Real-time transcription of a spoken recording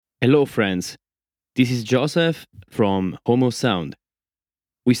Hello, friends. This is Joseph from Homo Sound.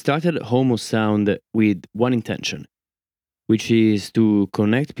 We started Homo Sound with one intention, which is to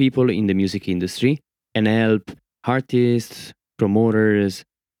connect people in the music industry and help artists, promoters,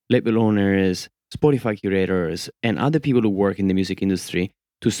 label owners, Spotify curators, and other people who work in the music industry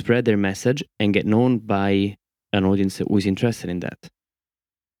to spread their message and get known by an audience who is interested in that.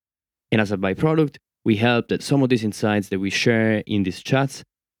 And as a byproduct, we hope that some of these insights that we share in these chats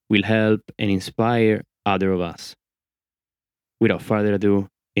will help and inspire other of us. Without further ado,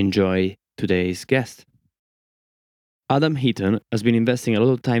 enjoy today's guest. Adam Heaton has been investing a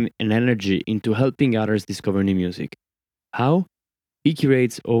lot of time and energy into helping others discover new music. How? He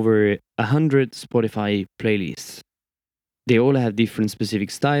curates over 100 Spotify playlists. They all have different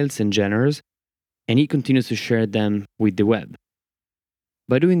specific styles and genres, and he continues to share them with the web.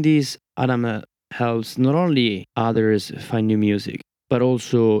 By doing this, Adam helps not only others find new music, but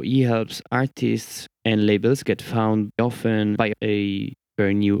also he helps artists and labels get found often by a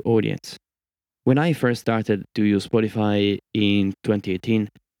very new audience. When I first started to use Spotify in 2018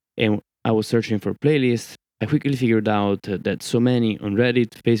 and I was searching for playlists, I quickly figured out that so many on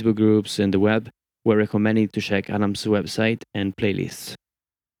Reddit, Facebook groups, and the web were recommending to check Adam's website and playlists.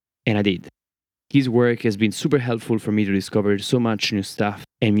 And I did. His work has been super helpful for me to discover so much new stuff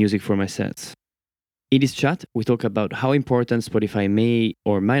and music for my sets. In this chat, we talk about how important Spotify may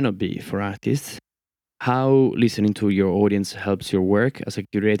or might not be for artists, how listening to your audience helps your work as a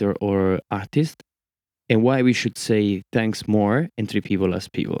curator or artist, and why we should say thanks more and treat people as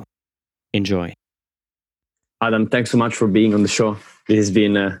people. Enjoy. Adam, thanks so much for being on the show. It has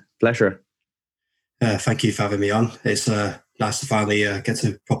been a pleasure. Thank you for having me on. It's nice to finally get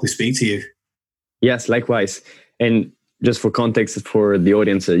to properly speak to you. Yes, likewise. And just for context for the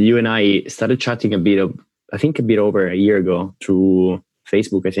audience, you and I started chatting a bit over a year ago through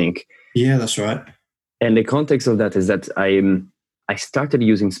Facebook, I think. Yeah, that's right. And the context of that is that I started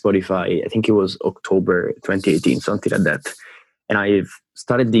using Spotify, I think it was October 2018, something like that. And I've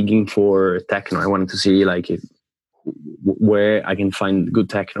started digging for techno. I wanted to see where I can find good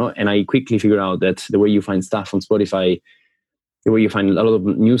techno. And I quickly figured out that the way you find stuff on Spotify, the way you find a lot of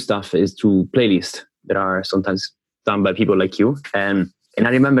new stuff is through playlists that are sometimes done by people like you. And I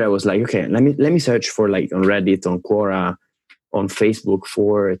remember I was like, okay, let me search for on Reddit, on Quora, on Facebook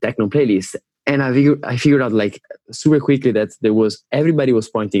for techno playlists. And I figured out super quickly that everybody was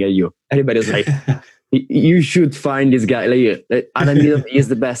pointing at you. Everybody was like, you should find this guy. Adam Heaton is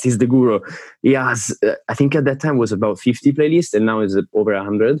the best. He's the guru. He has, I think at that time was about 50 playlists, and now it's over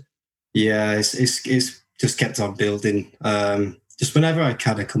 100. Yeah, it's just kept on building. Just whenever I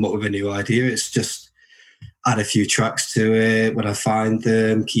kind of come up with a new idea, it's just add a few tracks to it. When I find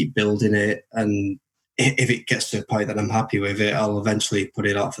them, keep building it, and if it gets to a point that I'm happy with it, I'll eventually put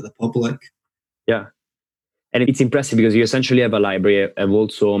it out for the public. Yeah. And it's impressive because you essentially have a library. And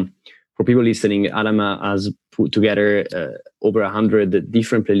also, for people listening, Adam has put together over 100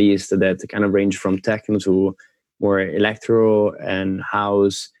 different playlists that kind of range from techno to more electro and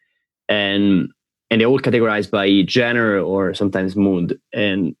house. And they're all categorized by genre or sometimes mood.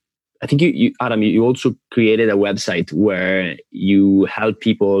 And I think you Adam, you also created a website where you help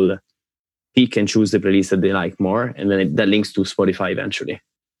people pick and choose the playlist that they like more. And then that links to Spotify eventually.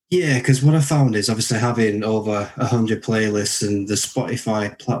 Yeah, because what I found is obviously having over 100 playlists and the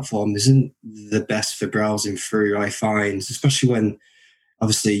Spotify platform isn't the best for browsing through, I find, especially when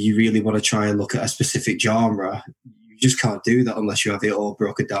obviously you really want to try and look at a specific genre. You just can't do that unless you have it all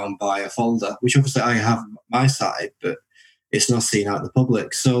broken down by a folder, which obviously I have my side, but it's not seen out in the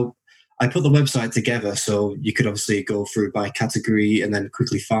public. So I put the website together so you could obviously go through by category and then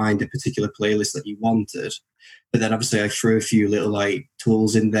quickly find a particular playlist that you wanted. But then obviously I threw a few little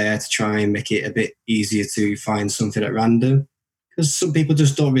tools in there to try and make it a bit easier to find something at random, because some people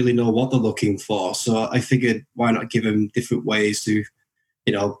just don't really know what they're looking for. So I figured, why not give them different ways to,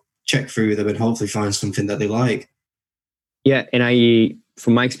 check through them and hopefully find something that they like. Yeah, and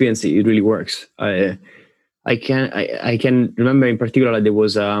from my experience, it really works. I can remember in particular there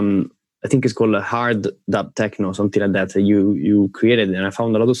was I think it's called a hard dub techno, something like that you created, and I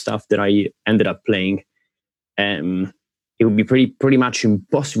found a lot of stuff that I ended up playing. It would be pretty much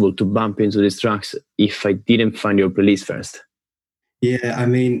impossible to bump into these tracks if I didn't find your playlist first. Yeah, I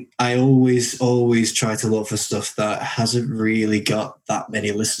mean, I always try to look for stuff that hasn't really got that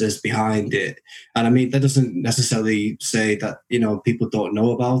many listeners behind it. And I mean, that doesn't necessarily say that, people don't know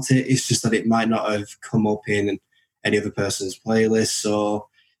about it. It's just that it might not have come up in any other person's playlist, or,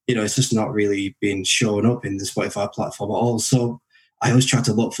 it's just not really been shown up in the Spotify platform at all. So I always try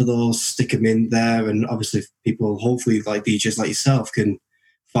to look for those, stick them in there. And obviously people, hopefully like DJs like yourself, can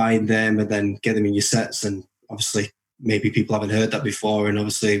find them and then get them in your sets. And obviously, maybe people haven't heard that before, and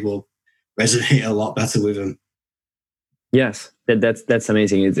obviously will resonate a lot better with them. Yes, that's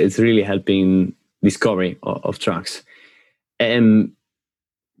amazing. It's really helping discovery of tracks. And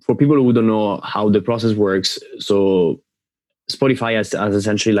for people who don't know how the process works, so Spotify has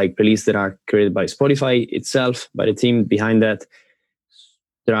essentially like playlists that are created by Spotify itself, by the team behind that.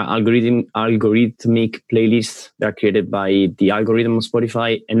 There are algorithmic playlists that are created by the algorithm of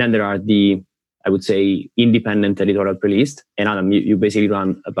Spotify, and then there are the, I would say, independent editorial playlist. And Adam, you basically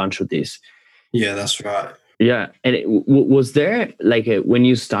run a bunch of these. Yeah, that's right. Yeah, and was there like when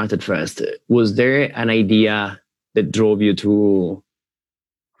you started first, was there an idea that drove you to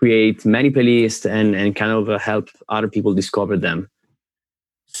create many playlists and kind of help other people discover them?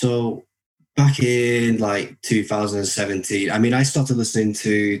 So back in like 2017, I mean, I started listening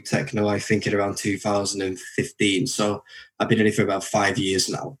to techno, I think, in around 2015. So I've been in it for about 5 years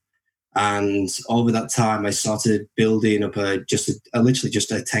now. And over that time, I started building up literally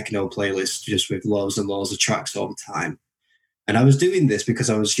just a techno playlist, just with loads and loads of tracks over time. And I was doing this because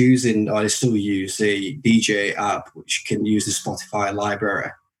I still use a DJ app, which can use the Spotify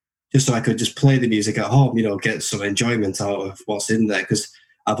library, just so I could just play the music at home, get some enjoyment out of what's in there. Because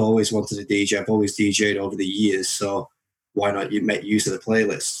I've always wanted to DJ. I've always DJed over the years. So why not make use of the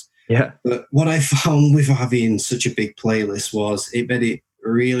playlist? Yeah. But what I found with having such a big playlist was it made it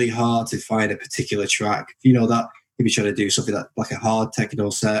really hard to find a particular track. That if you're trying to do something like a hard techno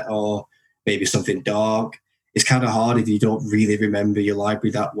set or maybe something dark, it's kind of hard if you don't really remember your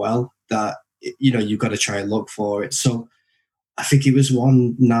library that well, that you've got to try and look for it. So I think it was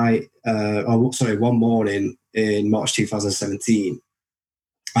one morning in March 2017.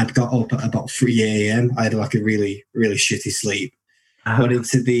 I'd got up at about 3 a.m. I had like a really, really shitty sleep. Went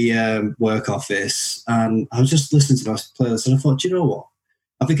into the work office and I was just listening to my playlist and I thought, you know what?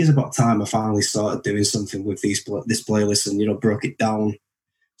 I think it's about time I finally started doing something with this playlist and, broke it down.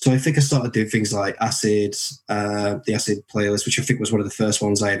 So I think I started doing things like Acid, the Acid playlist, which I think was one of the first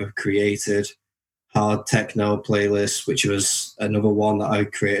ones I ever created. Hard Techno playlist, which was another one that I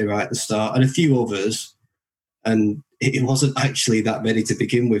created right at the start, and a few others. And it wasn't actually that many to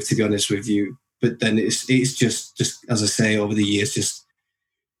begin with, to be honest with you. But then it's just as I say, over the years,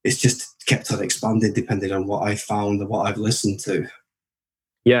 it's just kept on expanding depending on what I found and what I've listened to.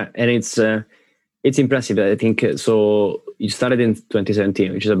 Yeah, and it's impressive. I think so. You started in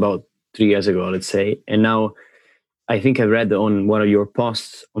 2017, which is about 3 years ago, let's say, and now I think I read on one of your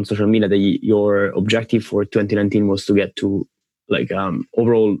posts on social media that your objective for 2019 was to get to like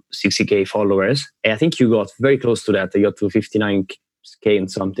overall 60K followers. And I think you got very close to that. You got to 59K and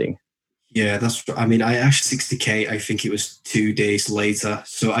something. Yeah, I actually 60K, I think it was 2 days later.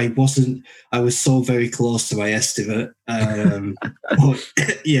 So I was so very close to my estimate.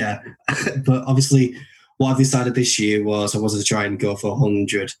 Yeah, but obviously what I've decided this year was I wanted to try and go for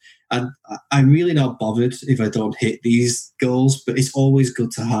 100. And I'm really not bothered if I don't hit these goals, but it's always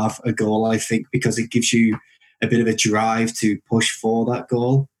good to have a goal, I think, because it gives you a bit of a drive to push for that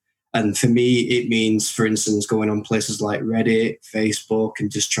goal. And for me, it means, for instance, going on places like Reddit, Facebook,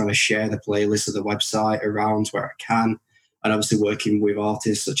 and just trying to share the playlist of the website around where I can. And obviously working with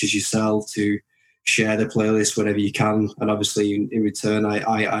artists such as yourself to share the playlist whenever you can. And obviously in return,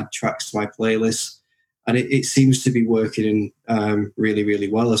 I add tracks to my playlist. And it seems to be working really, really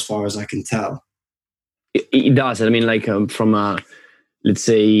well as far as I can tell. It does. I mean, like from a, let's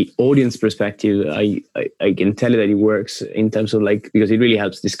say, audience perspective, I can tell you that it works in terms of like, because it really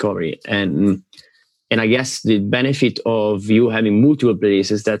helps discovery. And I guess the benefit of you having multiple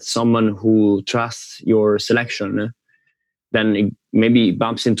playlists is that someone who trusts your selection, then it maybe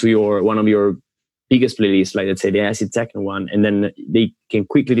bumps into one of your biggest playlists, like let's say the Acid Techno one, and then they can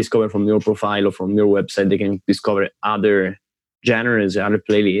quickly discover from your profile or from your website, they can discover other genres, other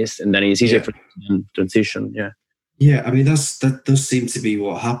playlists, and then it's easier for them to transition. Yeah. Yeah, I mean that does seem to be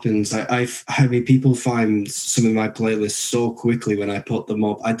what happens. I mean, people find some of my playlists so quickly when I put them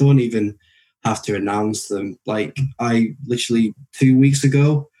up. I don't even have to announce them. Like I literally 2 weeks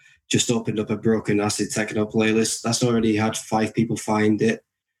ago just opened up a Broken Acid Techno playlist. That's already had 5 people find it.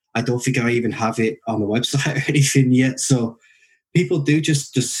 I don't think I even have it on the website or anything yet. So people do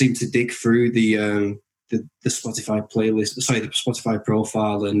just seem to dig through the Spotify playlist, the Spotify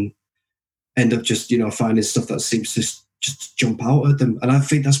profile, and end up just finding stuff that seems to just jump out at them. And I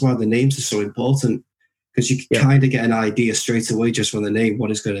think that's why the names are so important, because you kind of get an idea straight away just from the name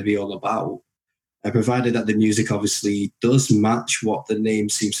what it's going to be all about. And provided that the music obviously does match what the name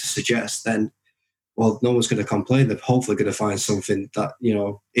seems to suggest, then well, no one's going to complain. They're hopefully going to find something that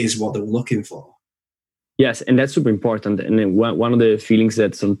is what they're looking for. Yes, and that's super important. And then one of the feelings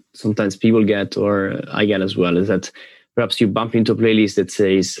that sometimes people get, or I get as well, is that perhaps you bump into a playlist that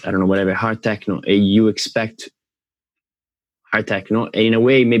says, I don't know, whatever, hard techno, and you expect hard techno. And in a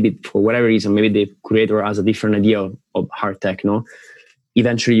way, maybe for whatever reason, maybe the creator has a different idea of hard techno.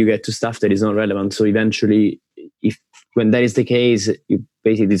 Eventually, you get to stuff that is not relevant. So eventually, if when that is the case, you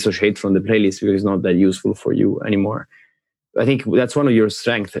basically dissociate from the playlist because it's not that useful for you anymore. I think that's one of your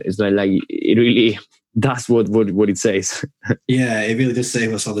strengths, is that like it really does what it says. Yeah, it really does say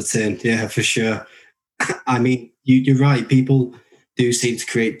what's on the tin. Yeah, for sure. I mean, you're right. People do seem to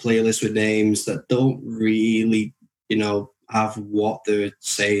create playlists with names that don't really, have what they're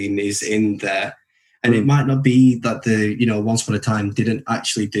saying is in there. And it might not be that the, Once Upon a Time didn't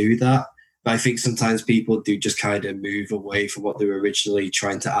actually do that. But I think sometimes people do just kind of move away from what they were originally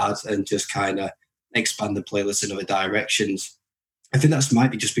trying to add and just kind of expand the playlist in other directions. I think that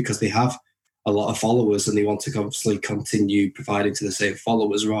might be just because they have a lot of followers and they want to obviously continue providing to the same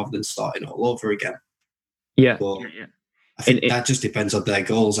followers rather than starting all over again. Yeah. But I think that just depends on their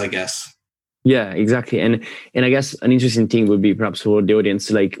goals, I guess. Yeah, exactly. And I guess an interesting thing would be perhaps for the audience,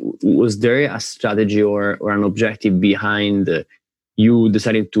 like, was there a strategy or an objective behind you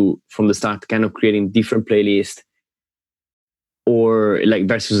deciding to, from the start, kind of creating different playlists, or like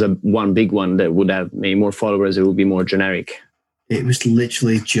versus one big one that would have maybe more followers, it would be more generic? It was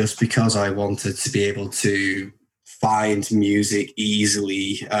literally just because I wanted to be able to find music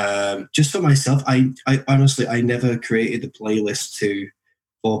easily, just for myself. I honestly, I never created the playlist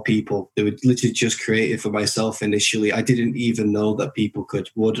for people. They were literally just created for myself initially. I didn't even know that people could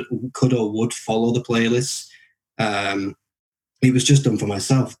or would follow the playlists. It was just done for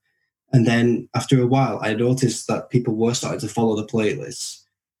myself. And then after a while, I noticed that people were starting to follow the playlists.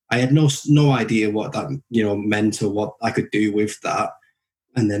 I had no idea what that meant or what I could do with that.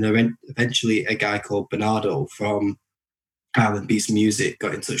 And then eventually, a guy called Bernardo from Island Beats Music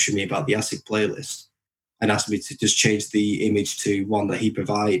got in touch with me about the ASIC playlist and asked me to just change the image to one that he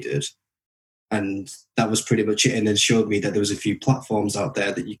provided. And that was pretty much it. And then showed me that there was a few platforms out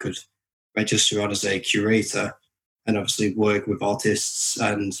there that you could register on as a curator and obviously work with artists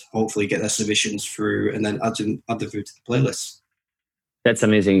and hopefully get their submissions through and then add them through to the playlist. That's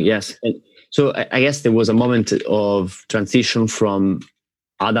amazing. Yes. And so I guess there was a moment of transition from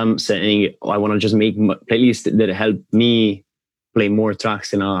Adam saying, I want to just make playlists that help me play more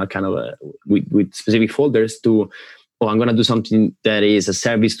tracks in a kind of with specific folders, to, I'm going to do something that is a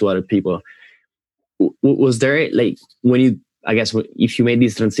service to other people. Was there, like, when you, I guess, if you made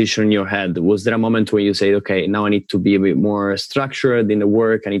this transition in your head, was there a moment where you say, okay, now I need to be a bit more structured in the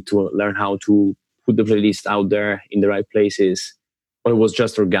work, I need to learn how to put the playlist out there in the right places? Or it was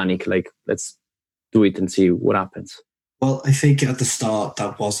just organic, like, let's do it and see what happens? Well, I think at the start,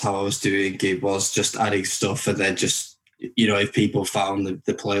 that was how I was doing it, was just adding stuff and then just, if people found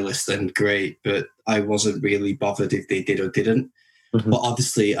the playlist, then great. But I wasn't really bothered if they did or didn't. Mm-hmm. But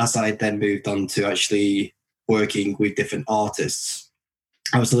obviously, as I then moved on to actually working with different artists,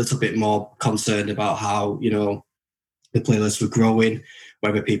 I was a little bit more concerned about how, the playlists were growing,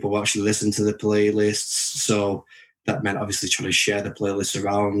 whether people will actually listen to the playlists. So that meant obviously trying to share the playlists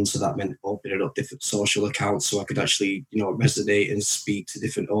around. So that meant opening up different social accounts so I could actually, resonate and speak to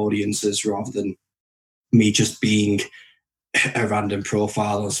different audiences rather than me just being a random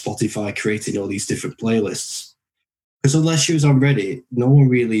profile on Spotify creating all these different playlists. Because unless she was on Reddit, no one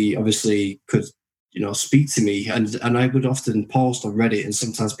really obviously could, speak to me. And I would often post on Reddit and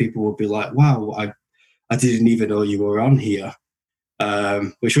sometimes people would be like, wow, I didn't even know you were on here.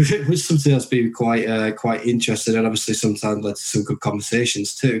 Which was something that's been quite interesting, and obviously sometimes led to some good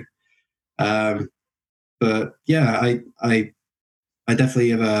conversations too. But yeah, I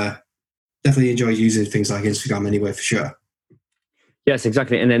definitely enjoy using things like Instagram anyway, for sure. Yes,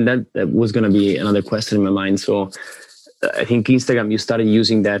 exactly. And then that was going to be another question in my mind. So I think Instagram, you started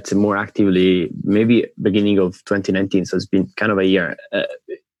using that more actively, maybe beginning of 2019. So it's been kind of a year.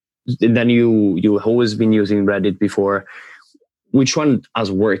 Then you always been using Reddit before. Which one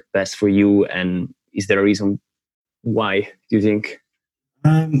has worked best for you, and is there a reason why, do you think?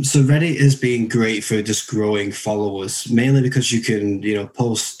 So Reddit has been great for just growing followers, mainly because you can,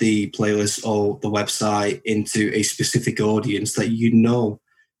 post the playlist or the website into a specific audience that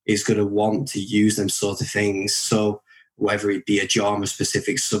is going to want to use them sort of things. So whether it be a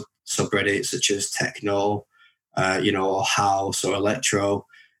genre-specific subreddit such as techno, or house or electro,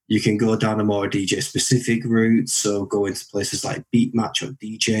 you can go down a more DJ-specific route, so go into places like Beatmatch or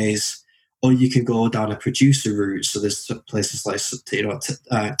DJs, or you can go down a producer route. So there's places like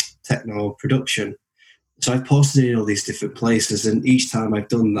techno production. So I've posted in all these different places, and each time I've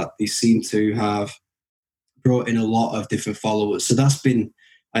done that, they seem to have brought in a lot of different followers. So that's been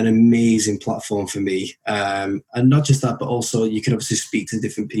an amazing platform for me. And not just that, but also you can obviously speak to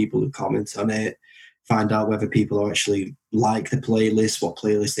different people who comment on it, find out whether people are actually like the playlist, what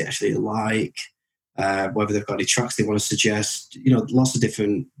playlist they actually like, whether they've got any tracks they want to suggest. Lots of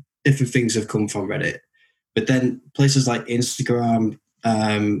different things have come from Reddit. But then places like Instagram,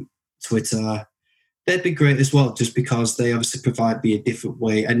 Twitter, they'd be great as well, just because they obviously provide me a different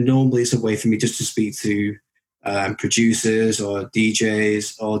way. And normally it's a way for me just to speak to producers or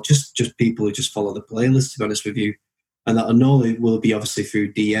DJs or just people who just follow the playlist, to be honest with you. And that normally will be obviously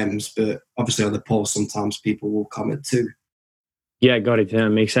through DMs, but obviously on the post, sometimes people will comment too. Yeah, got it. Yeah,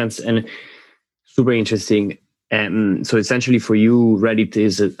 makes sense. And super interesting. So essentially for you, Reddit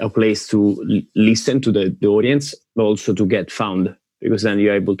is a place to listen to the audience, but also to get found, because then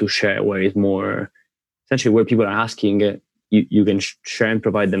you're able to share where it's more, essentially where people are asking, you can share and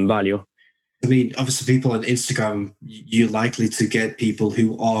provide them value. I mean, obviously people on Instagram, you're likely to get people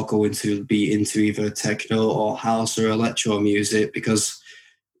who are going to be into either techno or house or electro music, because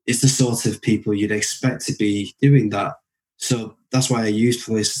it's the sort of people you'd expect to be doing that. So that's why I use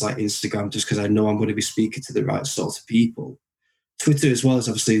places like Instagram, just because I know I'm going to be speaking to the right sorts of people. Twitter as well is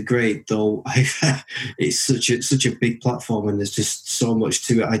obviously great, though. It's such a big platform, and there's just so much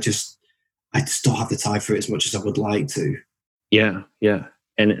to it. I just don't have the time for it as much as I would like to. Yeah,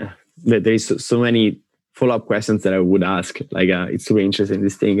 and there's so many follow-up questions that I would ask. Like, it's super interesting,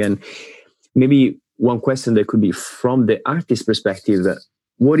 this thing. And maybe one question that could be from the artist perspective: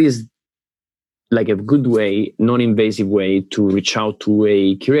 what is like a good way, non-invasive way to reach out to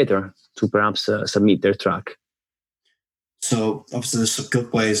a curator to perhaps submit their track? So obviously there's some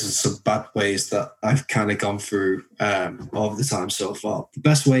good ways and some bad ways that I've kind of gone through over the time so far. The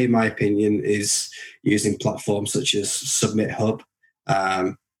best way, in my opinion, is using platforms such as Submit Hub.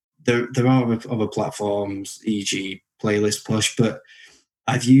 There are other platforms, e.g. Playlist Push, but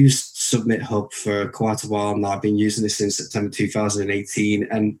I've used Submit Hub for quite a while now. I've been using this since September 2018,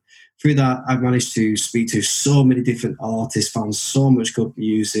 and through that, I've managed to speak to so many different artists, found so much good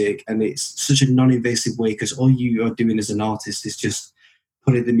music, and it's such a non-invasive way, because all you are doing as an artist is just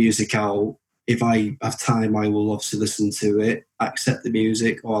putting the music out. If I have time, I will obviously listen to it, accept the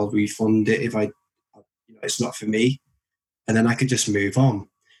music, or I'll refund it if it's not for me, and then I could just move on.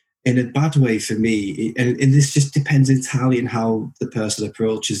 In a bad way for me, and this just depends entirely on how the person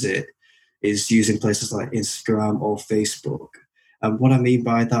approaches it, is using places like Instagram or Facebook. And what I mean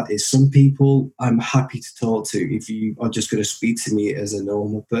by that is, some people I'm happy to talk to if you are just going to speak to me as a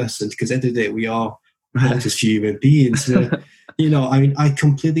normal person, because at the end of the day, we are all just human beings. I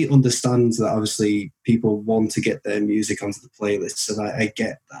completely understand that obviously people want to get their music onto the playlists, and I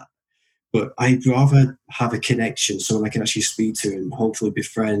get that. But I'd rather have a connection, someone I can actually speak to and hopefully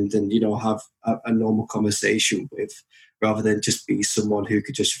befriend and, have a normal conversation with, rather than just be someone who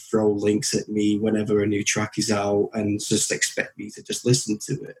could just throw links at me whenever a new track is out and just expect me to just listen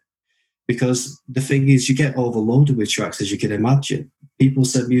to it. Because the thing is, you get overloaded with tracks, as you can imagine. People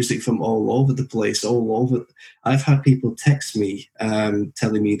send music from all over the place, all over. I've had people text me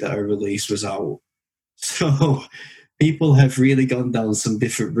telling me that a release was out. So people have really gone down some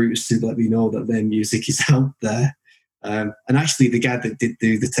different routes to let me know that their music is out there. And actually, the guy that did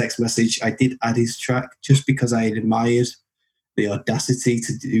do the text message, I did add his track just because I admired the audacity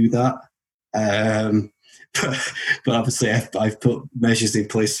to do that. But obviously, I've put measures in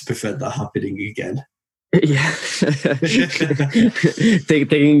place to prevent that happening again. Yeah.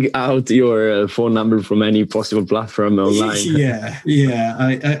 Taking out your phone number from any possible platform online. Yeah.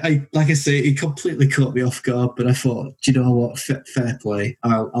 I like I say, it completely caught me off guard, but I thought, do you know what? Fair play.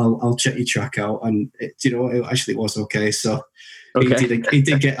 I'll check your track out, and do you know what? It actually was okay. So okay. He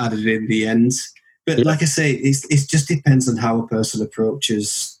did get added in the end. But yeah, like I say, it just depends on how a person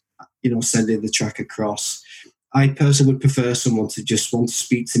approaches, sending the track across. I personally would prefer someone to just want to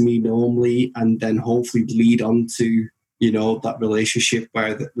speak to me normally, and then hopefully lead on to, that relationship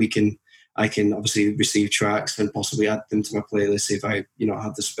where I can obviously receive tracks and possibly add them to my playlist if I,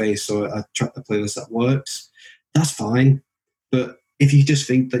 have the space or a playlist that works. That's fine. But if you just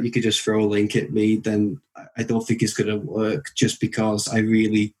think that you could just throw a link at me, then I don't think it's going to work, just because I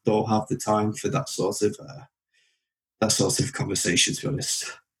really don't have the time for that sort of conversation, to be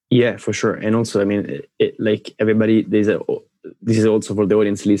honest. Yeah, for sure. And also, I mean, like everybody, this is also for the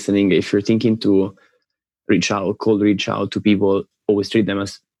audience listening. If you're thinking to cold reach out to people, always treat them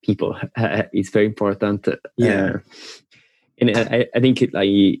as people. It's very important. Yeah. And I think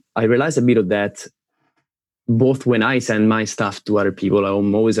I realized a bit of that both when I send my stuff to other people.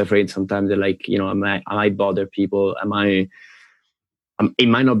 I'm always afraid sometimes that, I might bother people. Am it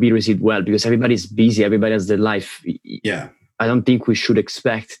might not be received well because everybody's busy, everybody has their life. Yeah. I don't think we should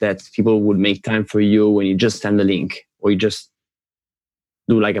expect that people would make time for you when you just send a link or you just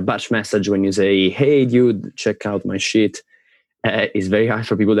do like a batch message when you say, hey, dude, check out my shit. It's very hard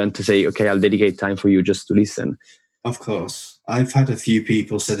for people then to say, okay, I'll dedicate time for you just to listen. Of course. I've had a few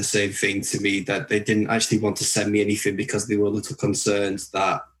people say the same thing to me, that they didn't actually want to send me anything because they were a little concerned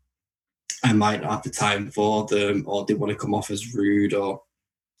that I might not have the time for them, or they want to come off as rude. And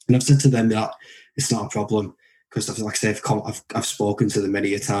I've said to them that it's not a problem, because like I say, I've spoken to them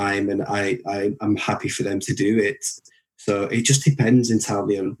many a time, and I'm happy for them to do it. So it just depends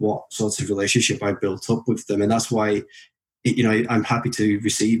entirely on what sort of relationship I built up with them, and that's why I'm happy to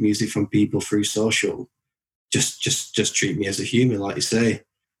receive music from people through social. Just treat me as a human, like you say.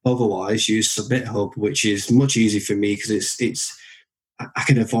 Otherwise, use Submit Hub, which is much easier for me because it's I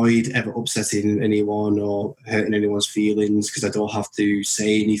can avoid ever upsetting anyone or hurting anyone's feelings, because I don't have to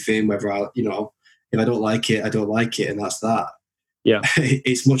say anything. Whether if I don't like it, I don't like it, and that's that. Yeah,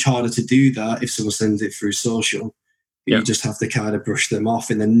 it's much harder to do that if someone sends it through social. Yeah. You just have to kind of brush them off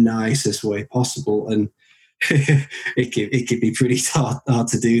in the nicest way possible, and it can be pretty hard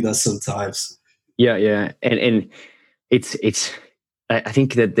to do that sometimes. Yeah, and it's. I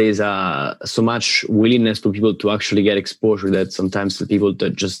think that there's so much willingness for people to actually get exposure that sometimes the people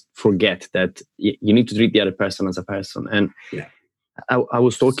that just forget that you need to treat the other person as a person. And yeah. I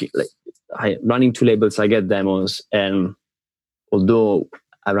was talking, like, I running 2 labels, I get demos, and although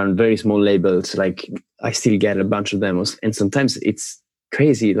I run very small labels, like I still get a bunch of demos, and sometimes it's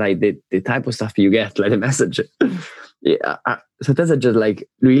crazy, like the type of stuff you get, like the message. Yeah, sometimes I just like,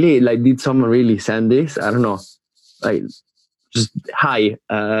 really, like, did someone really send this? I don't know, like, just, hi,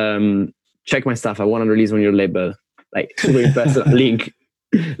 check my stuff, I want to release on your label, like, super impressive. Link,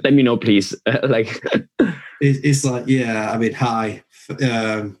 let me know, please. Like, it's like, yeah, I mean, hi,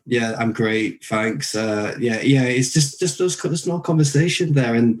 yeah, I'm great, thanks. Yeah, it's just there's no conversation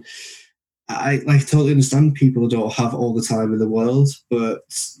there, and I totally understand people don't have all the time in the world, but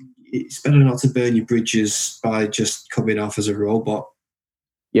it's better not to burn your bridges by just coming off as a robot.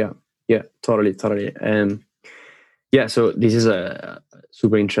 Yeah, totally. Yeah, so this is a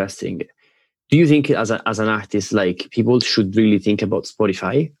super interesting. Do you think as an artist, like, people should really think about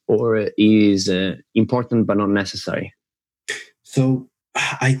Spotify, or is important but not necessary? So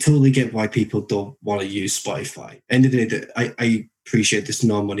I totally get why people don't want to use Spotify. End of the day, I appreciate there's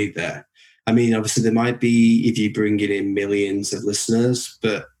no money there. I mean, obviously there might be if you bring in millions of listeners,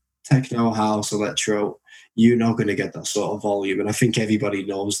 but techno, house, electro, you're not going to get that sort of volume. And I think everybody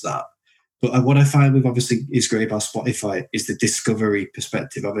knows that. But what I find with obviously is great about Spotify is the discovery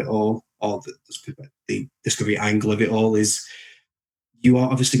perspective of it all, or the discovery angle of it all, is you are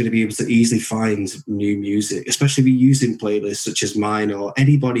obviously going to be able to easily find new music, especially if you're using playlists such as mine or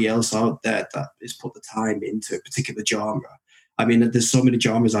anybody else out there that has put the time into a particular genre. I mean, there's so many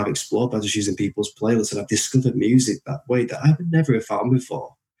genres I've explored by just using people's playlists, and I've discovered music that way that I would never have found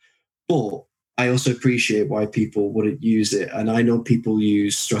before. But I also appreciate why people wouldn't use it. And I know people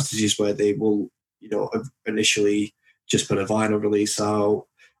use strategies where they will, initially just put a vinyl release out,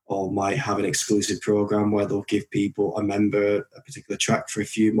 or might have an exclusive program where they'll give people a member a particular track for a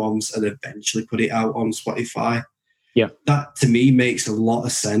few months and eventually put it out on Spotify. Yeah. That to me makes a lot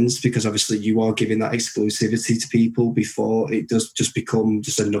of sense, because obviously you are giving that exclusivity to people before it does just become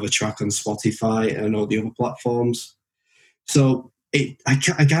just another track on Spotify and all the other platforms. So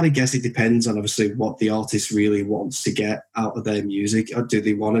I gotta guess it depends on obviously what the artist really wants to get out of their music. Or do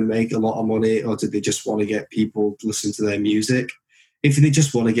they want to make a lot of money, or do they just want to get people to listen to their music? If they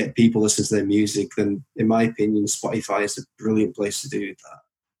just want to get people to listen to their music, then in my opinion, Spotify is a brilliant place to do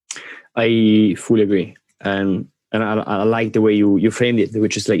that. I fully agree. And I like the way you framed it,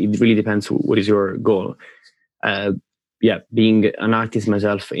 which is like, it really depends what is your goal. Being an artist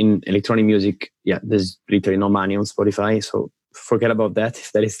myself in electronic music, there's literally no money on Spotify, so forget about that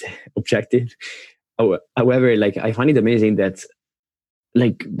if that is the objective. However, like, I find it amazing that,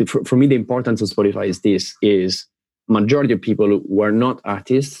 like, for me, the importance of Spotify is majority of people who are not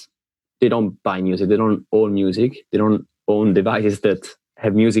artists, they don't buy music, they don't own music, they don't own devices that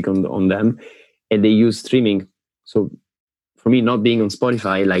have music on them, and they use streaming. So for me, not being on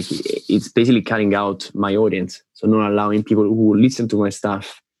Spotify, like, it's basically cutting out my audience. So not allowing people who listen to my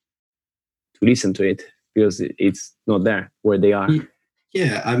stuff to listen to it, because it's not there where they are.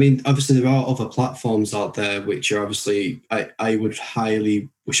 Yeah, I mean, obviously there are other platforms out there which are obviously, I would highly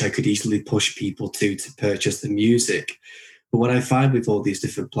wish I could easily push people to purchase the music. But what I find with all these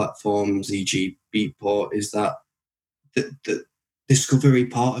different platforms, e.g. Beatport, is that the discovery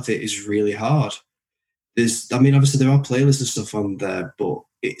part of it is really hard. I mean, obviously there are playlists and stuff on there, but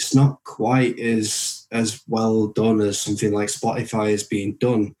it's not quite as well done as something like Spotify is being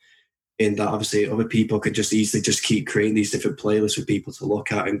done. In that, obviously, other people could just easily just keep creating these different playlists for people to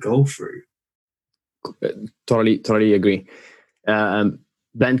look at and go through. Totally agree.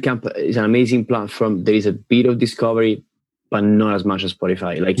 Bandcamp is an amazing platform. There is a bit of discovery, but not as much as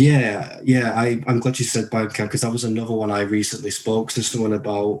Spotify. I'm glad you said Bandcamp, because that was another one I recently spoke to someone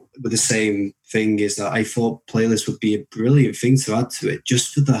about with the same thing. Is that I thought playlists would be a brilliant thing to add to it,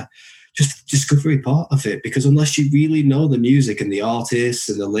 just for the discovery part of it, because unless you really know the music and the artists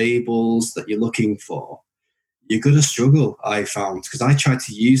and the labels that you're looking for, you're going to struggle, I found, because I tried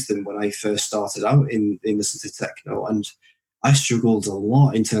to use them when I first started out in listening to techno, and I struggled a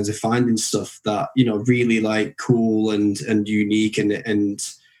lot in terms of finding stuff that, really like cool and unique and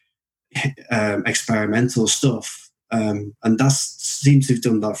experimental stuff. And that seems to have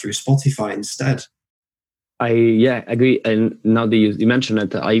done that through Spotify instead. I agree. And now that you mentioned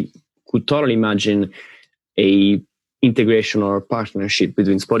it, I could totally imagine a integration or partnership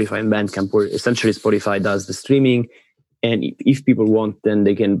between Spotify and Bandcamp, where essentially Spotify does the streaming, and if people want, then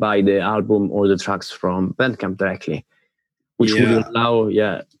they can buy the album or the tracks from Bandcamp directly, which would allow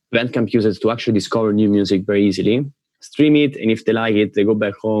Bandcamp users to actually discover new music very easily, stream it, and if they like it, they go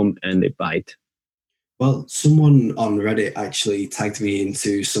back home and they buy it. Well, someone on Reddit actually tagged me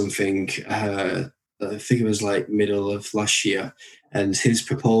into something, I think it was like middle of last year, and his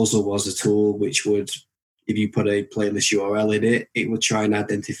proposal was a tool which would, if you put a playlist URL in it would try and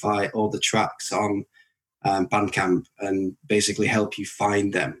identify all the tracks on Bandcamp and basically help you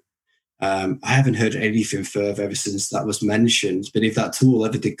find them. I haven't heard anything further ever since that was mentioned, but if that tool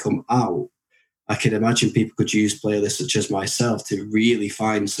ever did come out, I could imagine people could use playlists such as myself to really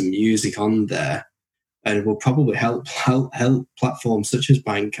find some music on there, and it will probably help platforms such as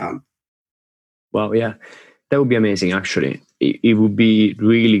Bandcamp. Well, yeah, that would be amazing. Actually, it would be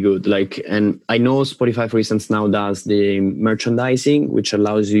really good. And I know Spotify, for instance, now does the merchandising, which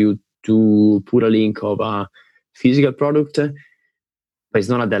allows you to put a link of a physical product, but it's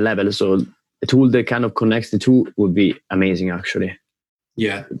not at that level. So a tool that kind of connects the two would be amazing, actually.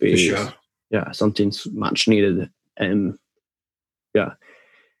 Yeah, for sure. Yeah, something much needed. And yeah,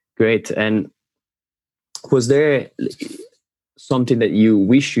 great. And was there something that you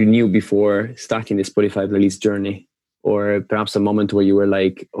wish you knew before starting the Spotify playlist journey? Or perhaps a moment where you were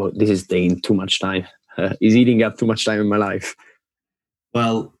like, oh, this is taking too much time. Is eating up too much time in my life?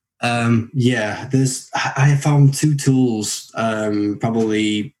 Well, I found two tools,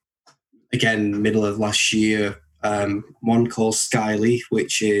 probably, again, middle of last year. One called Skyly,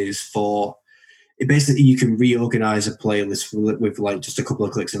 which is basically you can reorganize a playlist with like just a couple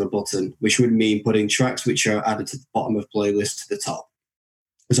of clicks of a button, which would mean putting tracks which are added to the bottom of playlists to the top.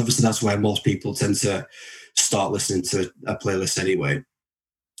 Because obviously that's where most people tend to start listening to a playlist anyway.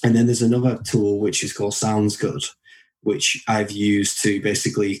 And then there's another tool which is called Sounds Good, which I've used to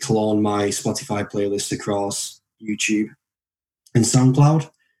basically clone my Spotify playlist across YouTube and SoundCloud.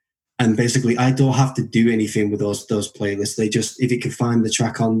 And basically I don't have to do anything with those playlists. They just, if it can find the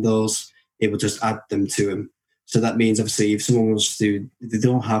track on those, it will just add them to them. So that means obviously if someone wants to, if they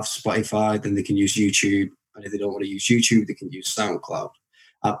don't have Spotify, then they can use YouTube. And if they don't want to use YouTube, they can use SoundCloud.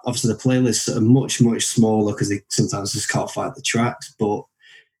 Obviously the playlists are much, much smaller because they sometimes just can't find the tracks, but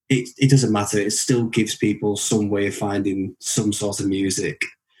it doesn't matter. It still gives people some way of finding some sort of music.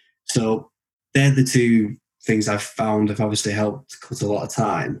 So they're the two things I've found have obviously helped cut a lot of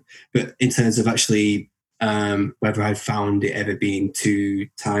time. But in terms of actually whether I've found it ever being too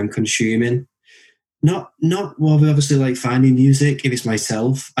time consuming, not well, obviously like finding music. If it's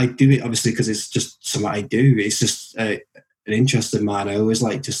myself, I do it obviously because it's just something I do. It's just an interest of mine. I always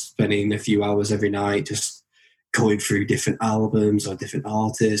like just spending a few hours every night just going through different albums or different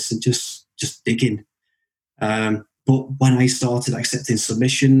artists and just digging. But when I started accepting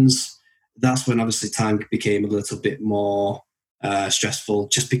submissions, that's when obviously time became a little bit more stressful,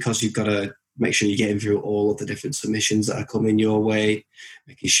 just because you've got to make sure you're getting through all of the different submissions that are coming your way,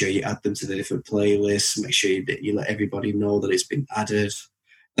 making sure you add them to the different playlists, make sure that you let everybody know that it's been added.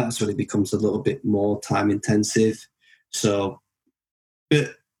 That's when it becomes a little bit more time intensive. So,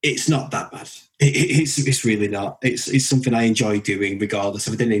 but it's not that bad. It's really not. It's something I enjoy doing regardless.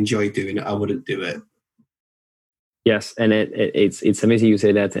 If I didn't enjoy doing it, I wouldn't do it. Yes, and it's amazing you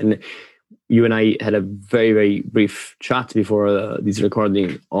say that. And you and I had a very, very brief chat before this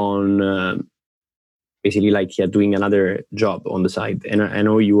recording on basically doing another job on the side. And I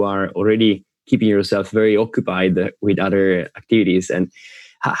know you are already keeping yourself very occupied with other activities. And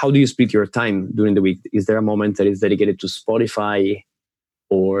how do you split your time during the week? Is there a moment that is dedicated to Spotify,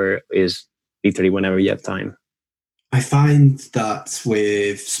 or is literally whenever you have time? I find that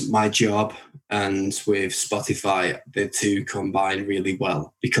with my job and with Spotify, the two combine really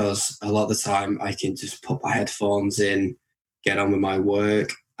well because a lot of the time I can just put my headphones in, get on with my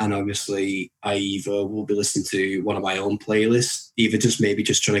work, and obviously I either will be listening to one of my own playlists, either just maybe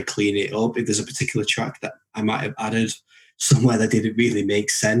just trying to clean it up if there's a particular track that I might have added somewhere that didn't really make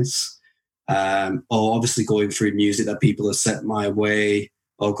sense, or obviously going through music that people have sent my way,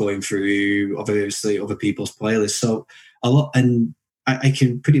 or going through obviously other people's playlists. So a lot, and I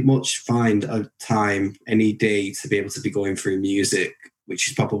can pretty much find a time any day to be able to be going through music, which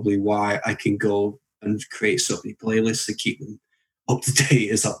is probably why I can go and create so many playlists and keep them up to date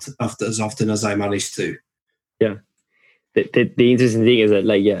as often as I manage to. Yeah. The interesting thing is that,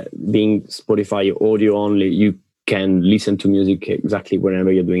 like, yeah, being Spotify audio only, you can listen to music exactly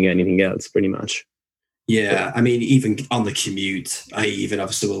whenever you're doing anything else, pretty much. Yeah, I mean, even on the commute, I even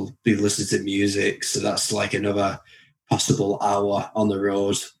obviously will be listening to music, so that's like another possible hour on the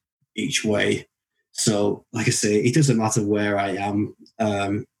road each way. So, like I say, it doesn't matter where I am,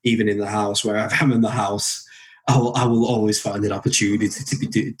 even in the house, wherever I'm in the house, I will always find an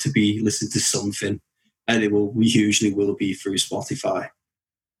opportunity to be listening to something, and it usually will be through Spotify.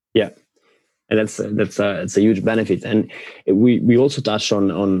 Yeah, and that's a huge benefit. And we also touched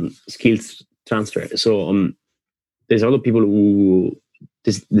on skills transfer. So there's a lot of people who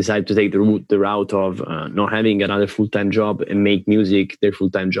decide to take the route of not having another full-time job and make music their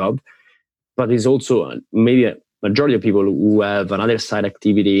full-time job. But there's also maybe a majority of people who have another side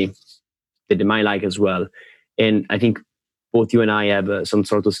activity that they might like as well. And I think both you and I have some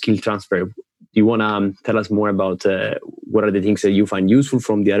sort of skill transfer. Do you want to tell us more about what are the things that you find useful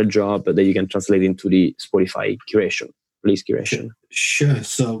from the other job that you can translate into the Spotify curation, release curation? Sure.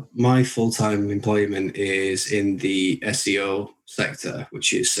 So my full-time employment is in the SEO sector,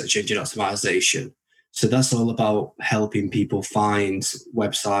 which is search engine optimization. So that's all about helping people find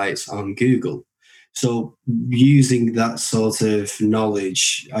websites on Google. So using that sort of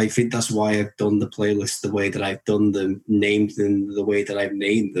knowledge, I think that's why I've done the playlist the way that I've done them, named them the way that I've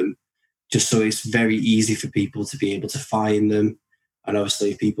named them, just so it's very easy for people to be able to find them. And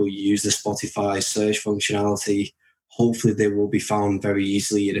obviously, if people use the Spotify search functionality, hopefully they will be found very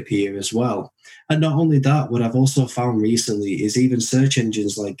easily and appear as well. And not only that, what I've also found recently is even search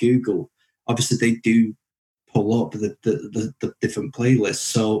engines like Google, obviously they do pull up the different playlists.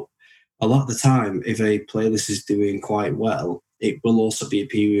 So a lot of the time, if a playlist is doing quite well, it will also be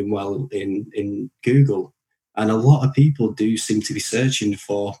appearing well in Google. And a lot of people do seem to be searching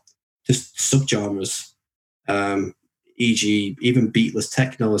for just subgenres. E.g., even beatless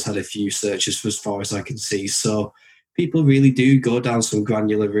techno has had a few searches for as far as I can see. So people really do go down some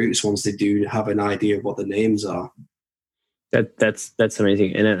granular routes once they do have an idea of what the names are. That's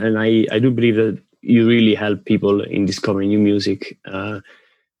amazing, and I do believe that you really help people in discovering new music.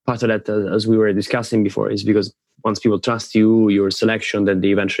 Part of that, as we were discussing before, is because once people trust you, your selection, then they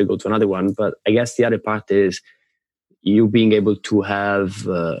eventually go to another one. But I guess the other part is you being able to have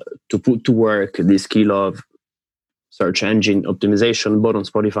to put to work the skill of search engine optimization, both on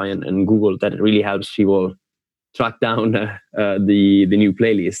Spotify and Google. That really helps people track down the new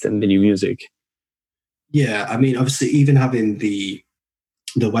playlist and the new music. Yeah, I mean, obviously, even having the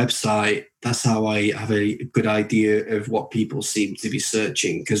website, that's how I have a good idea of what people seem to be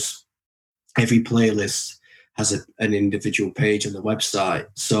searching, because every playlist has an individual page on the website.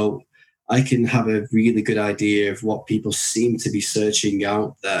 So I can have a really good idea of what people seem to be searching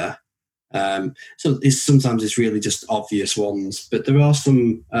out there. So sometimes it's really just obvious ones, but there are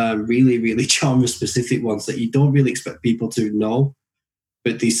some really, really genre specific ones that you don't really expect people to know,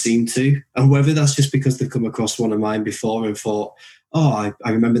 but they seem to. And whether that's just because they've come across one of mine before and thought, oh, I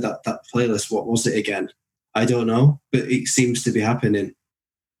remember that playlist. What was it again? I don't know, but it seems to be happening.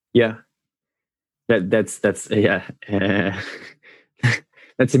 Yeah, that's yeah.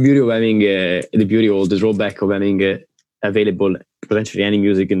 That's the beauty of having the beauty or the drawback of having available potentially any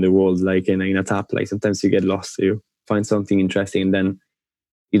music in the world, like in a tap. Like sometimes you get lost, you find something interesting, and then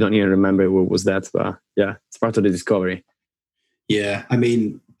you don't even remember what was that. But yeah, it's part of the discovery. Yeah, I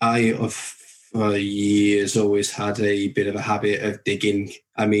mean, I have for years always had a bit of a habit of digging.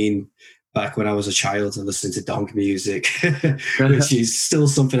 I mean, back when I was a child and listening to donk music, which is still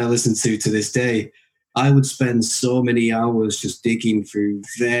something I listen to this day. I would spend so many hours just digging through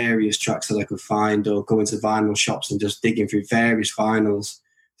various tracks that I could find, or going to vinyl shops and just digging through various vinyls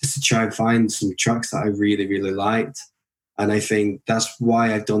just to try and find some tracks that I really, really liked. And I think that's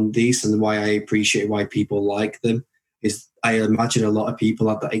why I've done these and why I appreciate why people like them. Is I imagine a lot of people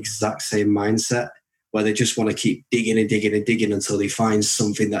have that exact same mindset where they just want to keep digging and digging and digging until they find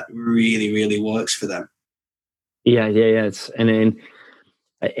something that really, really works for them. Yeah. And then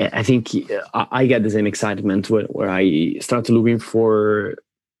I think I get the same excitement where I start looking for,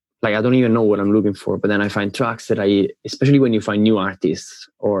 like, I don't even know what I'm looking for, but then I find tracks that especially when you find new artists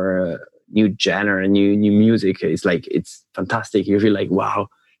or new genre, new music, it's fantastic. You feel like, wow,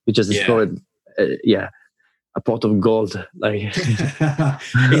 you just discovered, a pot of gold. Like,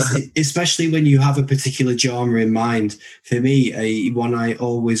 especially when you have a particular genre in mind. For me, one I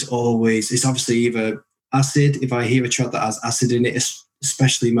always, it's obviously either acid. If I hear a track that has acid in it,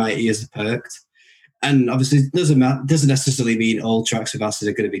 especially my ears are perked. And obviously, it doesn't necessarily mean all tracks with acid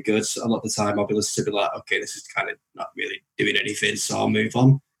are going to be good. So a lot of the time, I'll be listening to be like, okay, this is kind of not really doing anything, so I'll move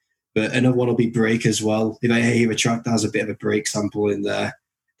on. But another one will be break as well. If I hear a track that has a bit of a break sample in there,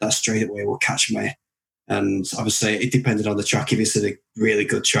 that straight away will catch me. And obviously, it depended on the track. If it's a really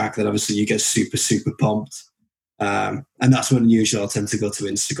good track, then obviously you get super, super pumped. And that's when usually I'll tend to go to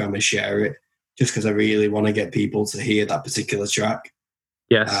Instagram and share it, just because I really want to get people to hear that particular track.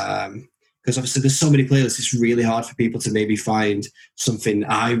 Yes. Because obviously there's so many playlists, it's really hard for people to maybe find something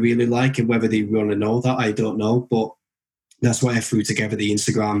I really like, and whether they want to know that, I don't know. But that's why I threw together the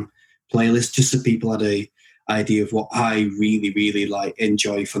Instagram playlist, just so people had a idea of what I really, really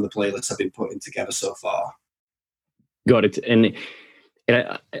enjoy from the playlists I've been putting together so far. Got it. And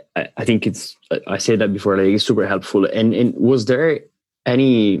I think I said that before, like, it's super helpful. And was there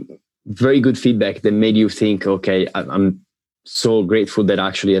any very good feedback that made you think, okay, I'm so grateful that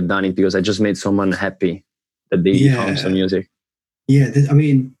actually I've done it because I just made someone happy that they found some music? Yeah, I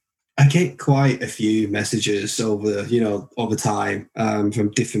mean, I get quite a few messages over time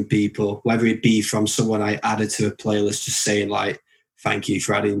from different people, whether it be from someone I added to a playlist just saying like, thank you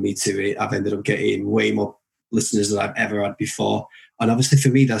for adding me to it. I've ended up getting way more listeners than I've ever had before. And obviously for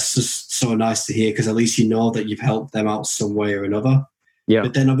me, that's just so nice to hear, because at least you know that you've helped them out some way or another. Yeah.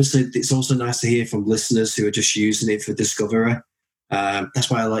 But then obviously it's also nice to hear from listeners who are just using it for discovery. That's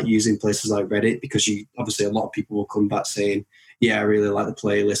why I like using places like Reddit, because obviously a lot of people will come back saying, yeah, I really like the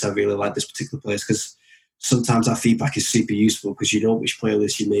playlist, I really like this particular playlist, because sometimes that feedback is super useful because you know which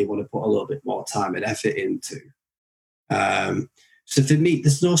playlist you may want to put a little bit more time and effort into. So for me,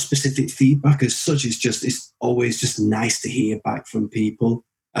 there's no specific feedback as such. It's always just nice to hear back from people.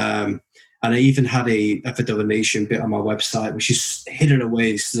 And I even had a donation bit on my website, which is hidden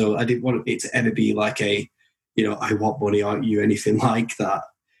away. So I didn't want it to ever be like I want money, aren't you? Anything like that.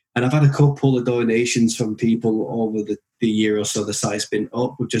 And I've had a couple of donations from people over the year or so the site's been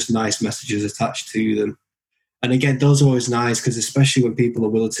up, with just nice messages attached to them. And again, those are always nice, because especially when people are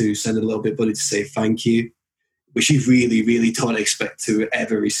willing to send a little bit of money to say thank you, which you really, really don't expect to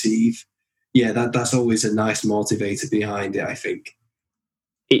ever receive. Yeah, that's always a nice motivator behind it, I think.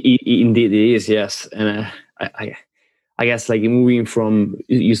 Indeed it is, yes. And I guess, like, moving from,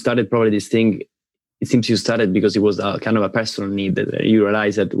 you started probably this thing, it seems you started because it was kind of a personal need that you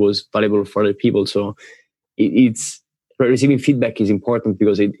realized that was valuable for other people. So it's receiving feedback is important,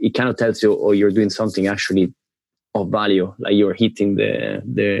 because it kind of tells you, oh, you're doing something actually of value, like you're hitting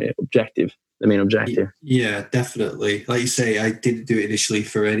the objective, the main objective. Yeah, definitely. Like you say, I didn't do it initially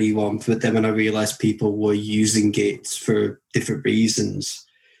for anyone, but then when I realized people were using it for different reasons,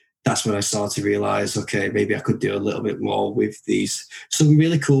 that's when I started to realize, okay, maybe I could do a little bit more with these. Some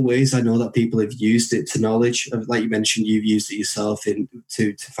really cool ways I know that people have used it to knowledge. Like you mentioned, you've used it yourself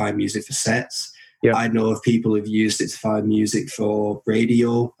to find music for sets. Yeah. I know of people who've used it to find music for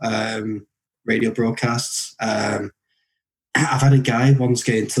radio broadcasts. I've had a guy once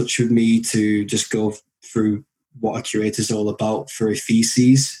get in touch with me to just go through what a curator is all about for a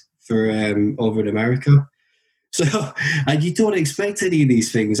thesis for over in America. So, and you don't expect any of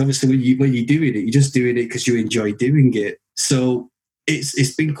these things. Obviously, when you're doing it, you're just doing it because you enjoy doing it. So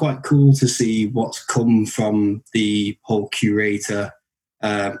it's been quite cool to see what's come from the whole curator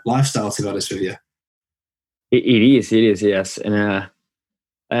lifestyle, to be honest with you. It is, yes. And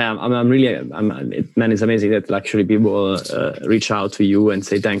man, it's amazing that actually people reach out to you and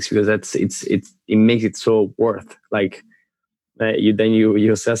say thanks, because it makes it so worth, like,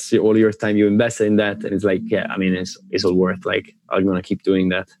 you assess all your time you invested in that, and it's like, yeah, I mean, it's all worth, like, I'm gonna keep doing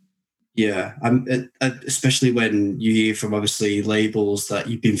that. Yeah, especially when you hear from obviously labels that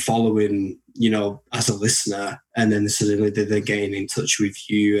you've been following, as a listener, and then suddenly they're getting in touch with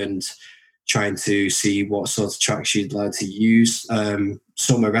you and trying to see what sort of tracks you'd like to use.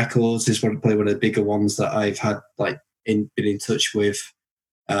 Summer Records is probably one of the bigger ones that I've had been in touch with,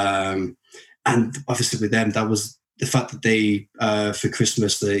 and obviously with them, that was the fact that they for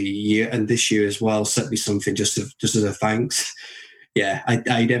Christmas the year and this year as well sent me something just as a thanks. yeah,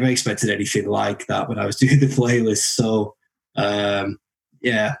 I never expected anything like that when I was doing the playlist. So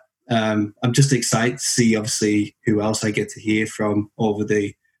yeah, I'm just excited to see obviously who else I get to hear from over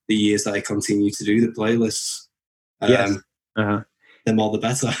the years that I continue to do the playlists. Yes. Uh-huh. The more the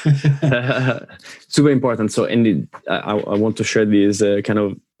better. Super important. So, and I want to share this kind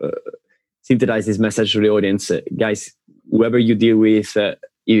of synthesize this message to the audience, guys. Whoever you deal with,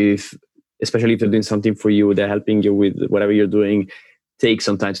 especially if they're doing something for you, they're helping you with whatever you're doing, take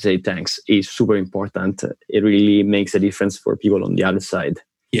some time to say thanks. It's super important. It really makes a difference for people on the other side.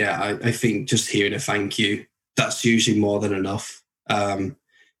 Yeah, I think just hearing a thank you, that's usually more than enough.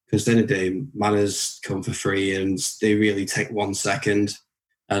 Because at the end of the day, manners come for free and they really take 1 second.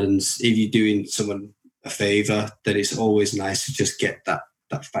 And if you're doing someone a favor, then it's always nice to just get that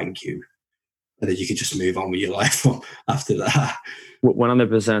thank you. And then you can just move on with your life after that.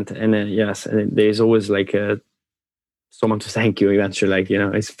 100%. And yes, and there's always like someone to thank you eventually. Like,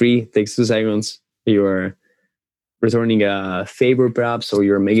 it's free, it takes 2 seconds. You're returning a favor perhaps, or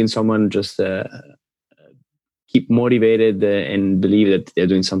you're making someone just keep motivated and believe that they're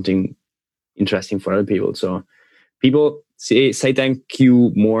doing something interesting for other people. So people say thank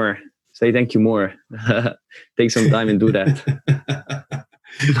you more. Say thank you more. Take some time and do that.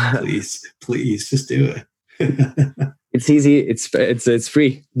 please just do it. It's easy. It's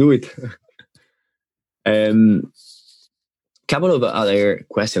free. Do it. Couple of other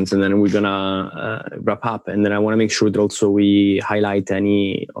questions, and then we're gonna wrap up. And then I want to make sure that also we highlight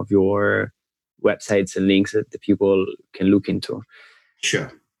any of your websites and links that the people can look into.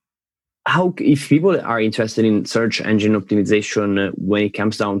 Sure. How, if people are interested in search engine optimization when it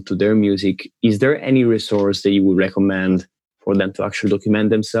comes down to their music, is there any resource that you would recommend for them to actually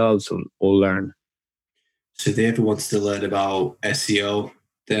document themselves or learn? So if they ever want to learn about SEO,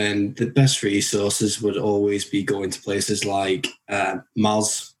 then the best resources would always be going to places like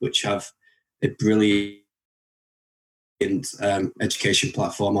Moz, which have a brilliant education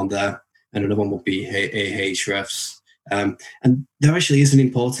platform on there. And another one would be Ahrefs. And there actually is an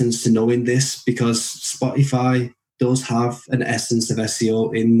importance to knowing this because Spotify does have an essence of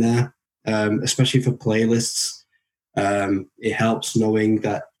SEO in there, especially for playlists. It helps knowing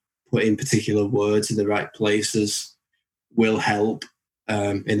that putting particular words in the right places will help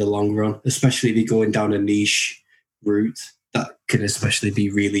in the long run, especially if you're going down a niche route. That can especially be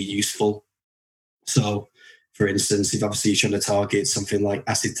really useful. So, for instance, if obviously you're trying to target something like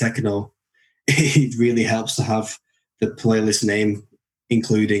acid techno, it really helps to have the playlist name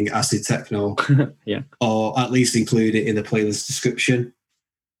including acid techno, yeah, or at least include it in the playlist description.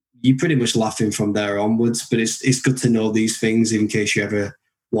 You're pretty much laughing from there onwards, but it's good to know these things in case you ever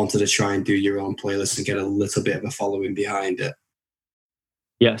wanted to try and do your own playlist and get a little bit of a following behind it.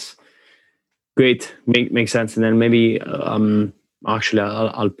 Yes, great, makes sense. And then maybe actually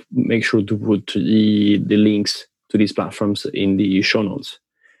I'll make sure to put the links to these platforms in the show notes.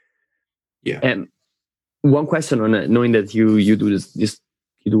 Yeah. And one question on knowing that you do this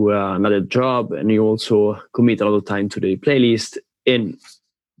you do another job and you also commit a lot of time to the playlist, and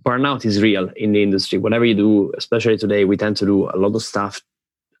burnout is real in the industry. Whatever you do, especially today, we tend to do a lot of stuff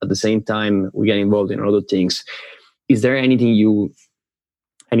at the same time. We get involved in a lot of things. Is there any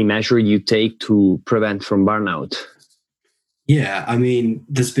measure you take to prevent from burnout? Yeah, I mean,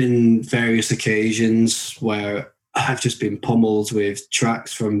 there's been various occasions where I've just been pummeled with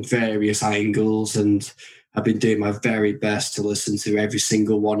tracks from various angles, and I've been doing my very best to listen to every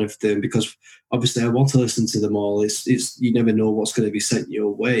single one of them because obviously I want to listen to them all. It's you never know what's going to be sent your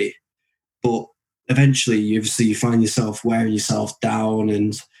way, but eventually you find yourself wearing yourself down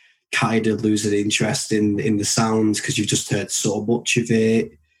and kind of losing interest in the sounds because you've just heard so much of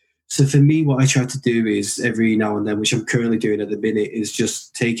it. So for me, what I try to do is every now and then, which I'm currently doing at the minute, is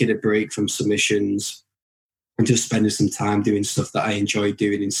just taking a break from submissions and just spending some time doing stuff that I enjoy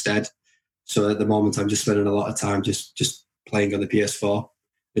doing instead. So at the moment, I'm just spending a lot of time just playing on the PS4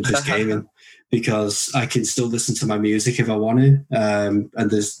 and just gaming because I can still listen to my music if I want to, and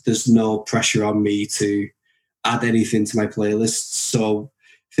there's no pressure on me to add anything to my playlists. So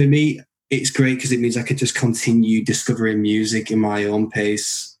for me, it's great because it means I could just continue discovering music in my own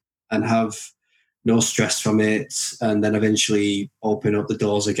pace and have no stress from it, and then eventually open up the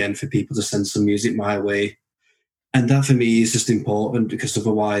doors again for people to send some music my way. And that for me is just important because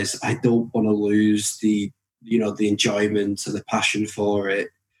otherwise I don't want to lose the enjoyment and the passion for it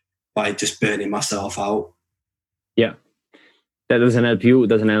by just burning myself out. Yeah. That doesn't help you,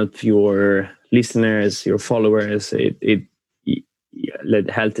 doesn't help your listeners, your followers.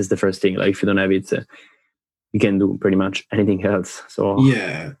 Health is the first thing. Like if you don't have it, you can do pretty much anything else. So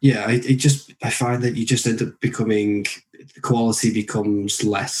yeah, I find that you just end up becoming, the quality becomes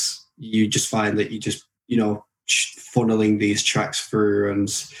less. You just find that you just, funneling these tracks through, and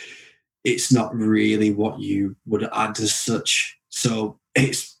it's not really what you would add as such. So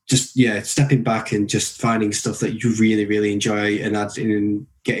it's just, stepping back and just finding stuff that you really, really enjoy and adding and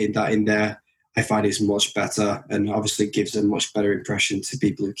getting that in there. I find it's much better, and obviously gives a much better impression to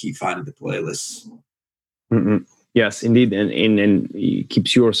people who keep finding the playlists. Mm-mm. Yes, indeed, and it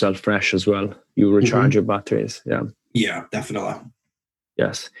keeps yourself fresh as well. You recharge your batteries. Yeah, definitely.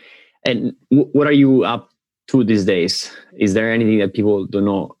 Yes. And what are you up to these days? Is there anything that people don't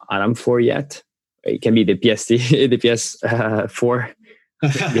know Adam for yet? It can be the PST, the PS4.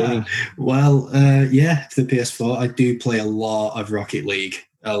 Well, for the PS4, I do play a lot of Rocket League.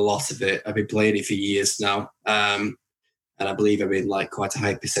 A lot of it. I've been playing it for years now. And I believe I'm in like quite a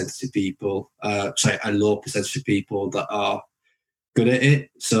high percentage of people, a low percentage of people that are good at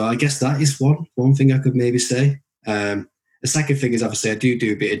it. So I guess that is one thing I could maybe say. The second thing is, obviously I do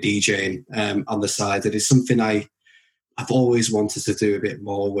a bit of DJing on the side. It is something I've always wanted to do a bit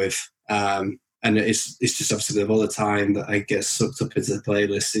more with. And it's just obviously the other time that I get sucked up into the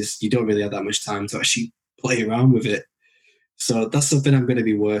playlist is you don't really have that much time to actually play around with it. So that's something I'm going to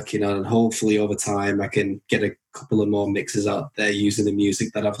be working on, and hopefully over time I can get a couple of more mixes out there using the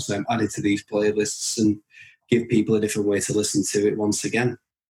music that obviously I'm adding to these playlists and give people a different way to listen to it once again.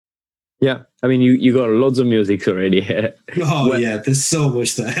 Yeah, I mean, you got loads of music already. Yeah, there's so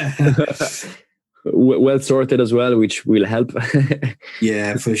much there. Well sorted as well, which will help.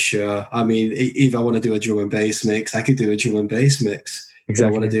 Yeah, for sure. I mean, if I want to do a drum and bass mix, I could do a drum and bass mix. Exactly.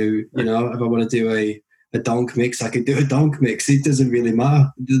 If I want to do, if I want to do a donk mix, I could do a donk mix. It doesn't really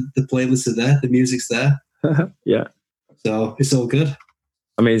matter. The playlists are there, the music's there. Yeah. So it's all good.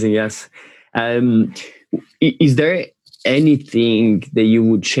 Amazing, yes. Is there anything that you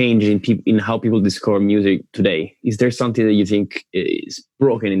would change in how people discover music today? Is there something that you think is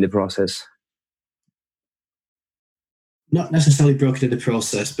broken in the process? Not necessarily broken in the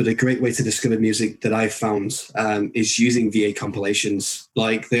process, but a great way to discover music that I've found is using VA compilations.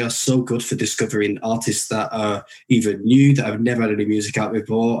 Like, they are so good for discovering artists that are either new, that have never had any music out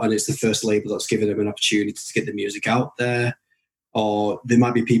before, and it's the first label that's given them an opportunity to get the music out there. Or there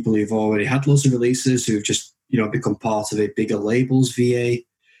might be people who've already had lots of releases who've just, become part of a bigger label's VA.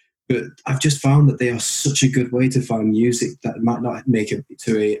 But I've just found that they are such a good way to find music that might not make it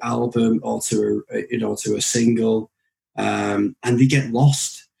to an album or to a single. And they get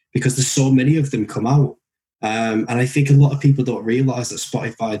lost because there's so many of them come out. And I think a lot of people don't realize that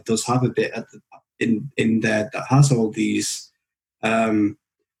Spotify does have a bit in there that has all these.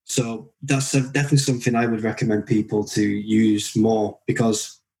 So that's definitely something I would recommend people to use more,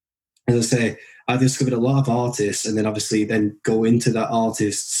 because, as I say, I discovered a lot of artists, and then obviously then go into that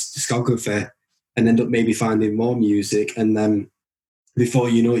artist's discography and end up maybe finding more music. And then before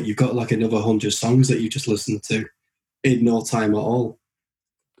you know it, you've got like another 100 songs that you just listened to in no time at all.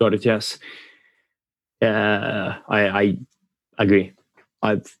 Got it, yes. I agree.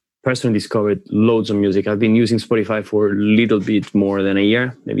 I've personally discovered loads of music. I've been using Spotify for a little bit more than a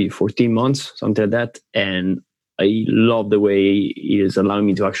year, maybe 14 months, something like that. And I love the way it is allowing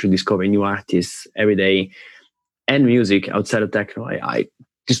me to actually discover new artists every day, and music outside of techno. I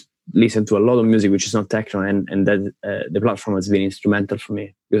just listen to a lot of music which is not techno, and that the platform has been instrumental for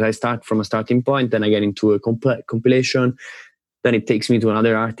me, because I start from a starting point, then I get into a compilation, then it takes me to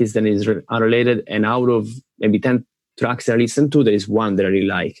another artist that is unrelated, and out of maybe 10 tracks that I listen to, there is one that I really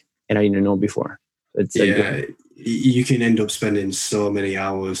like and I didn't know before. You can end up spending so many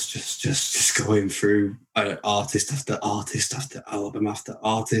hours just going through artist after artist after album after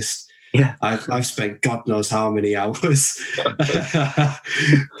artist. Yeah, I've spent God knows how many hours, but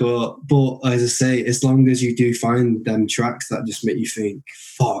as I say, as long as you do find them tracks that just make you think,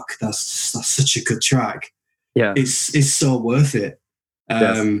 "Fuck, that's such a good track." Yeah, it's so worth it.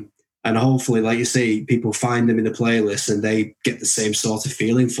 Yes. And hopefully, like you say, people find them in the playlist and they get the same sort of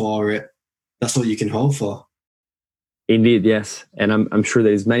feeling for it. That's all you can hope for. Indeed, yes. And I'm sure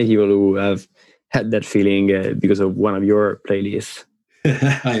there's many people who have had that feeling because of one of your playlists.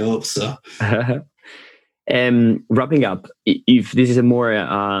 I hope so. Wrapping up, if this is a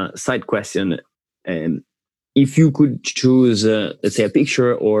more side question, if you could choose, let's say, a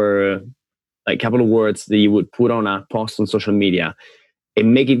picture or a couple of words that you would put on a post on social media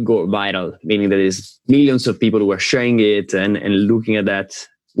and make it go viral, meaning that there's millions of people who are sharing it and looking at that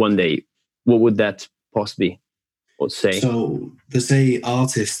one day, what would that post be? What say? So there's a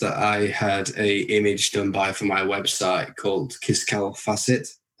artist that I had a image done by for my website called Kiskal Facet.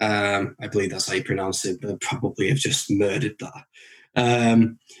 I believe that's how you pronounce it, but probably have just murdered that.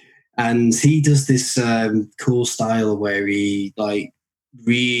 And he does this cool style where he like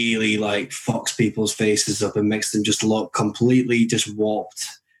really like fucks people's faces up and makes them just look completely just warped.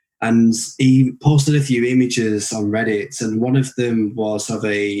 And he posted a few images on Reddit, and one of them was of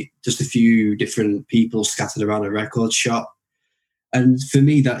just a few different people scattered around a record shop. And for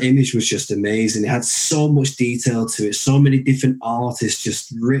me, that image was just amazing. It had so much detail to it, so many different artists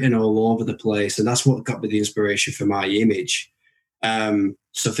just written all over the place. And that's what got me the inspiration for my image.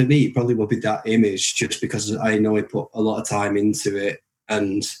 So for me, it probably would be that image, just because I know he put a lot of time into it,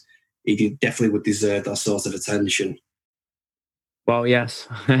 and he definitely would deserve that sort of attention. Well, yes,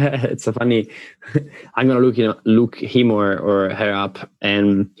 it's a funny. I'm gonna look him or her up,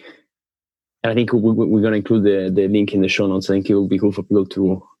 and I think we're gonna include the link in the show notes. I think it will be cool for people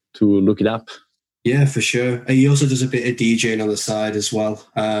to look it up. Yeah, for sure. He also does a bit of DJing on the side as well.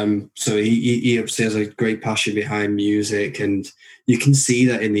 So he obviously has a great passion behind music, and you can see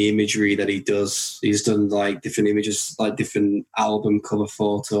that in the imagery that he does. He's done like different images, like different album cover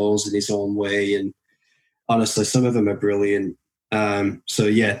photos in his own way, and honestly, some of them are brilliant. So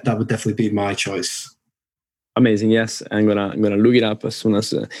yeah, that would definitely be my choice. Amazing. Yes, I'm gonna look it up as soon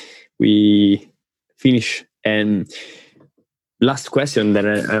as we finish. And last question that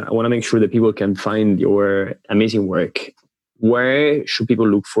I want to make sure that people can find your amazing work. Where should people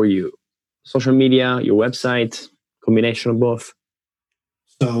look for you? Social media, your website, combination of both?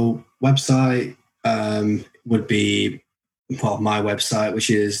 So website would be, well, my website, which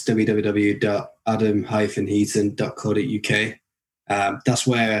is www.adam-heaton.co.uk. That's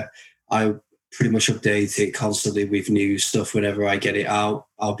where I pretty much update it constantly with new stuff. Whenever I get it out,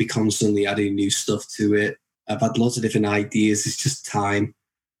 I'll be constantly adding new stuff to it. I've had lots of different ideas. It's just time,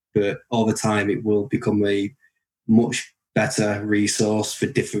 but over time it will become a much better resource for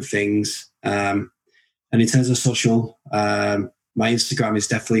different things. And in terms of social, my Instagram is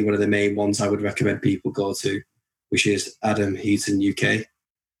definitely one of the main ones I would recommend people go to, which is Adam Heaton UK.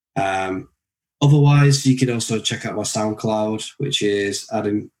 Otherwise, you can also check out my SoundCloud, which is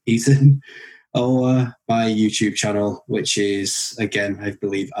Adam Heaton, or my YouTube channel, which is, again, I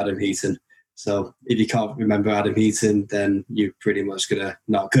believe, Adam Heaton. So if you can't remember Adam Heaton, then you're pretty much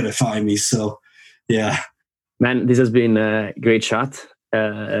not gonna find me. So yeah. Man, this has been a great chat.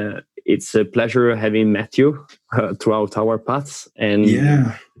 It's a pleasure having met you throughout our paths. And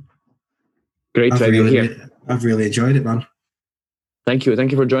yeah, great to have you here. I've really enjoyed it, man. Thank you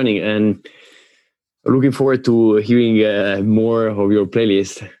for joining, and looking forward to hearing more of your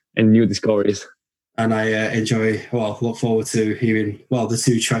playlist and new discoveries. And I look forward to hearing, the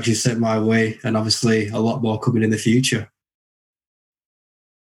 2 tracks you sent my way, and obviously a lot more coming in the future.